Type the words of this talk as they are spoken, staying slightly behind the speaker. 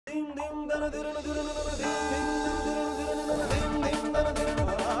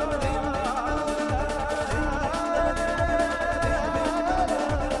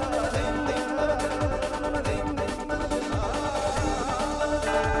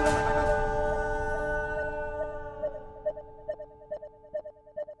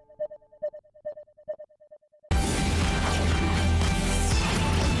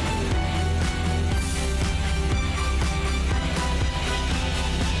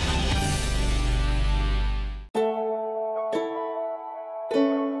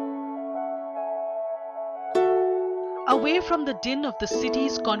Away from the din of the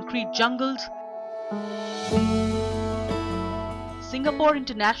city's concrete jungles, Singapore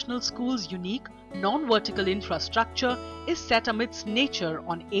International School's unique, non-vertical infrastructure is set amidst nature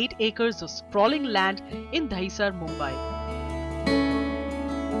on 8 acres of sprawling land in Dahisar, Mumbai.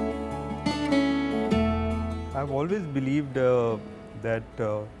 I've always believed that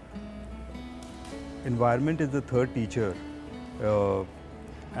environment is the third teacher,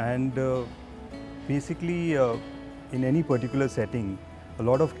 and basically in any particular setting, a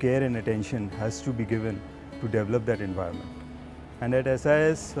lot of care and attention has to be given to develop that environment. And at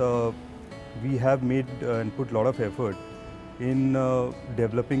SIS, we have made and put a lot of effort in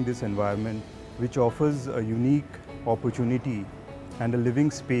developing this environment, which offers a unique opportunity and a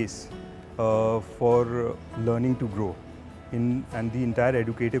living space for learning to grow, and the entire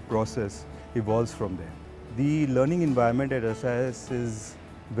educative process evolves from there. The learning environment at SIS is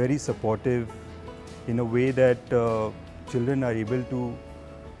very supportive in a way that children are able to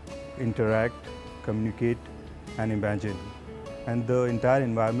interact, communicate and imagine, and the entire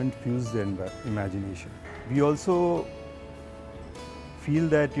environment fuels their imagination. We also feel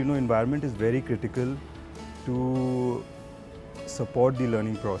that environment is very critical to support the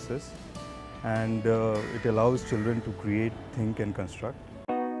learning process, and it allows children to create, think and construct.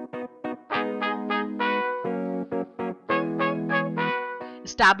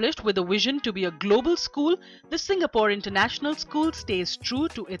 Established with a vision to be a global school, the Singapore International School stays true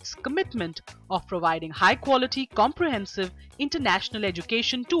to its commitment of providing high-quality, comprehensive international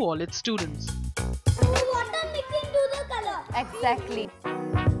education to all its students. Water mixing to the color. Exactly.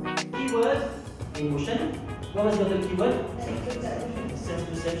 Keyword, emotion. What was the other keyword? Sense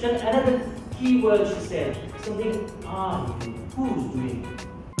perception. Another keyword she said, something are you, who's doing it?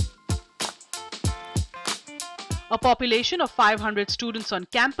 A population of 500 students on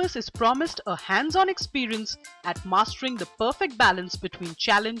campus is promised a hands-on experience at mastering the perfect balance between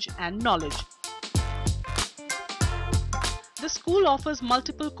challenge and knowledge. The school offers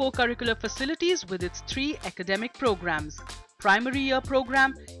multiple co-curricular facilities with its 3 academic programs: Primary Year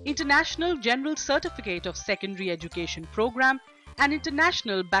Program, International General Certificate of Secondary Education Program, and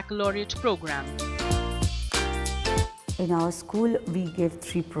International Baccalaureate Program. In our school, we give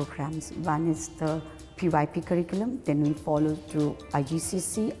 3 programs. One is the PYP curriculum, then we follow through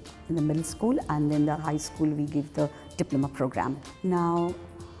IGCSE in the middle school, and then the high school we give the diploma program. Now,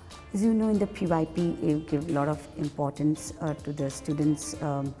 as you know, in the PYP, we give a lot of importance to the students,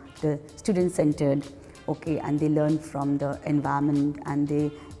 the student-centered, okay, and they learn from the environment, and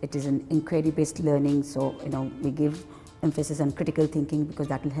it is an inquiry-based learning. So, we give emphasis on critical thinking because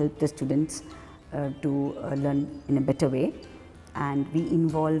that will help the students to learn in a better way, and we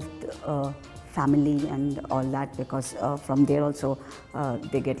involved family and all that because from there also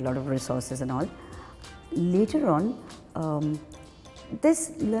they get a lot of resources and all. Later on,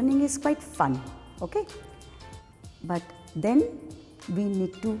 this learning is quite fun, okay? But then we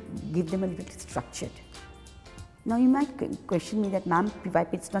need to give them a little structured. Now you might question me that, ma'am,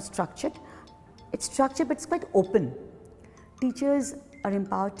 PYP it's not structured. It's structured, but it's quite open. Teachers are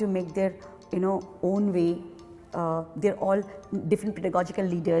empowered to make their own way. They're all different pedagogical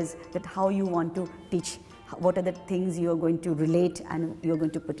leaders, that how you want to teach, what are the things you are going to relate and you're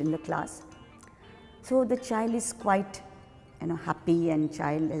going to put in the class. So the child is quite happy, and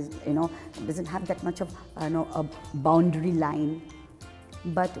child is doesn't have that much of a boundary line.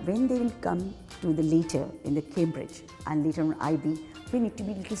 But when they will come to the later in the Cambridge and later on IB, we need to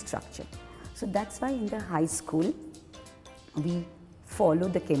be a little structured. So that's why in the high school we follow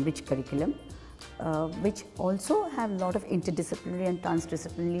the Cambridge curriculum, which also have a lot of interdisciplinary and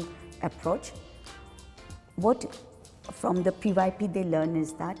transdisciplinary approach. What from the PYP they learn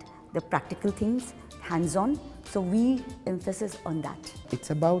is that the practical things, hands-on, so we emphasize on that.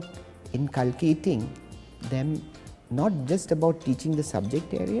 It's about inculcating them, not just about teaching the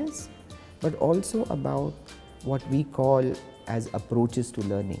subject areas, but also about what we call as approaches to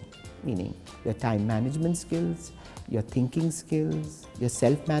learning, meaning your time management skills, your thinking skills, your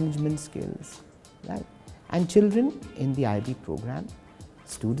self-management skills, right? And children in the IB program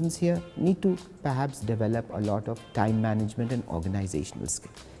Students here need to perhaps develop a lot of time management and organizational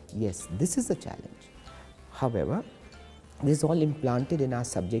skill. Yes, this is a challenge. However, this is all implanted in our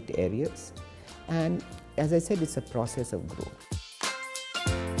subject areas, and as I said, it's a process of growth.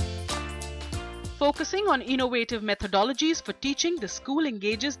 Focusing on innovative methodologies for teaching, the school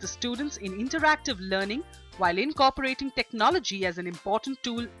engages the students in interactive learning while incorporating technology as an important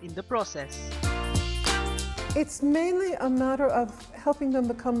tool in the process. It's mainly a matter of helping them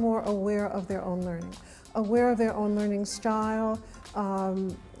become more aware of their own learning, aware of their own learning style,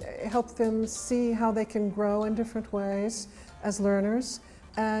 help them see how they can grow in different ways as learners,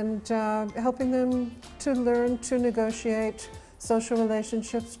 and helping them to learn to negotiate social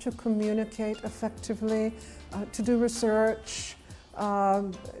relationships, to communicate effectively, to do research,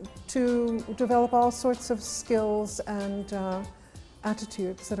 to develop all sorts of skills and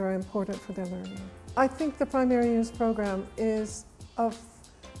attitudes that are important for their learning. I think the primary use program is of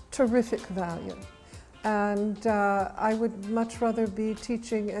terrific value, and I would much rather be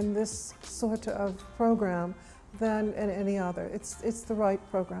teaching in this sort of program than in any other. It's the right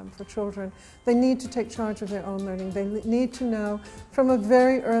program for children. They need to take charge of their own learning. They need to know from a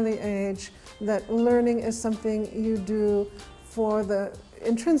very early age that learning is something you do for the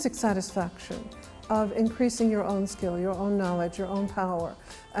intrinsic satisfaction of increasing your own skill, your own knowledge, your own power,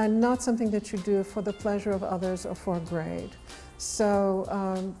 and not something that you do for the pleasure of others or for a grade.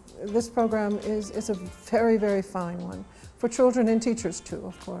 So this program is a very, very fine one for children and teachers too,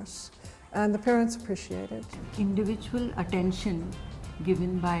 of course. And the parents appreciate it. Individual attention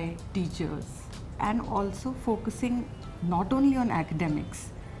given by teachers, and also focusing not only on academics.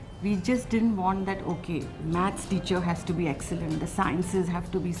 We just didn't want that, okay, maths teacher has to be excellent, the sciences have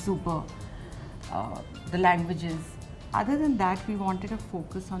to be super, the languages. Other than that, we wanted to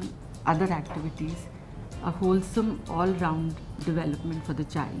focus on other activities, a wholesome all-round development for the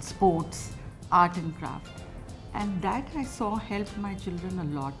child, sports, art and craft. And that I saw helped my children a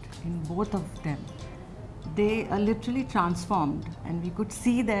lot in both of them. They are literally transformed, and we could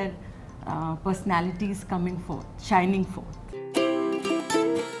see their personalities coming forth, shining forth.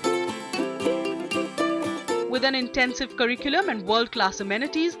 With an intensive curriculum and world-class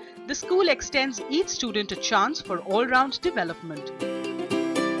amenities, the school extends each student a chance for all-round development.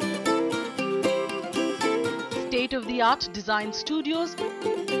 State-of-the-art design studios,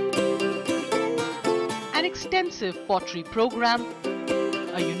 an extensive pottery program,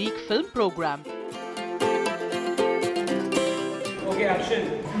 a unique film program. Okay,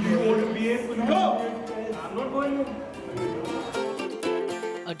 action. You want to be able to go? I'm not going.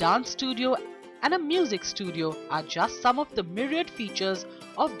 A dance studio and a music studio are just some of the myriad features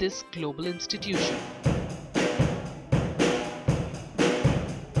of this global institution.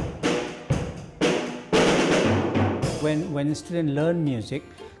 When students learn music,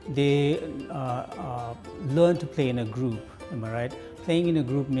 they learn to play in a group, am I right? Playing in a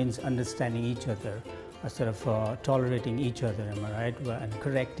group means understanding each other, sort of tolerating each other, am I right? And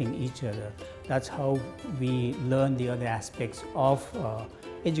correcting each other. That's how we learn the other aspects of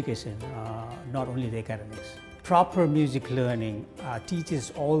education, not only the academics. Proper music learning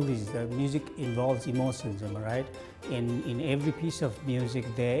teaches all these. The music involves emotions, am I right? In every piece of music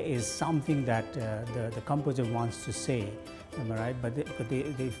there is something that the composer wants to say, am I right? But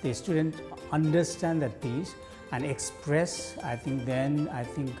if the student understand that piece and express, I think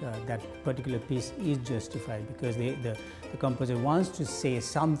that particular piece is justified, because the composer wants to say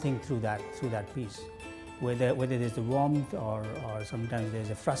something through that piece. Whether there's a warmth or sometimes there's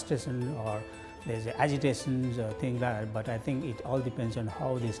a frustration or there's agitations or things like that, but I think it all depends on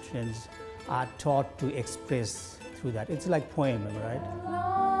how the students are taught to express through that. It's like poem, right?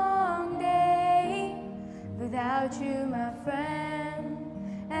 Long day without you, my friend,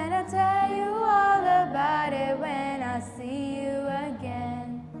 and I'll tell you all about it when I see you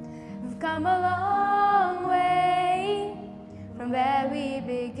again. We've come a long way from where we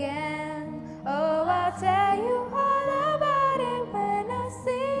began. Oh, I'll tell you all about it when I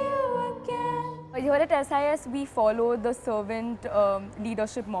see you again. Here at SIS, we follow the servant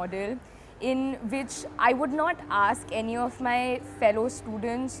leadership model, in which I would not ask any of my fellow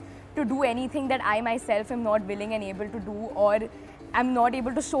students to do anything that I myself am not willing and able to do, or I'm not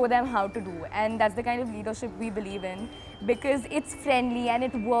able to show them how to do. And that's the kind of leadership we believe in, because it's friendly and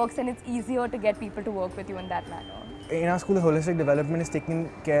it works, and it's easier to get people to work with you in that manner. In our school, the holistic development is taken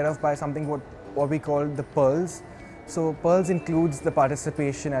care of by something what we call the pearls. So pearls includes the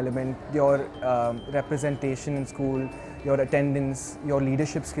participation element, your representation in school, your attendance, your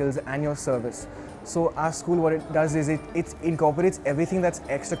leadership skills and your service. So our school, what it does is it incorporates everything that's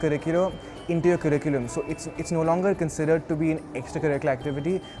extracurricular into your curriculum. So it's no longer considered to be an extracurricular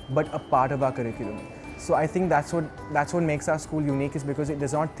activity, but a part of our curriculum. So I think that's what makes our school unique, is because it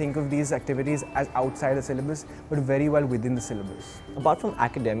does not think of these activities as outside the syllabus, but very well within the syllabus. Apart from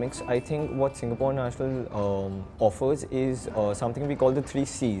academics, I think what Singapore National offers is something we call the 3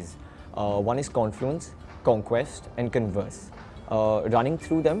 C's. One is confluence, conquest and converse. Running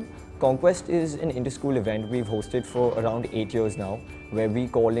through them, Conquest is an inter-school event we've hosted for around 8 years now, where we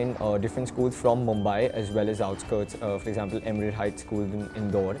call in different schools from Mumbai as well as outskirts, for example Emirate Heights School in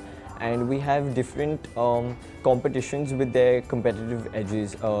Indore. And we have different competitions with their competitive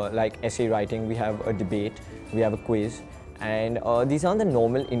edges, like essay writing, we have a debate, we have a quiz. And these aren't the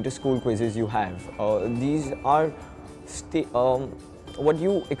normal inter-school quizzes you have. These are what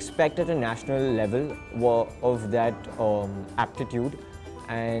you expect at a national level of that aptitude.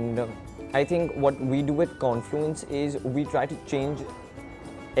 And I think what we do at Confluence is we try to change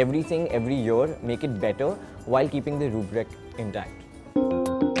everything every year, make it better while keeping the rubric intact.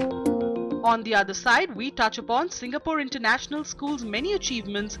 On the other side, we touch upon Singapore International School's many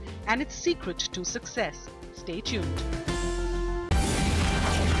achievements and its secret to success. Stay tuned.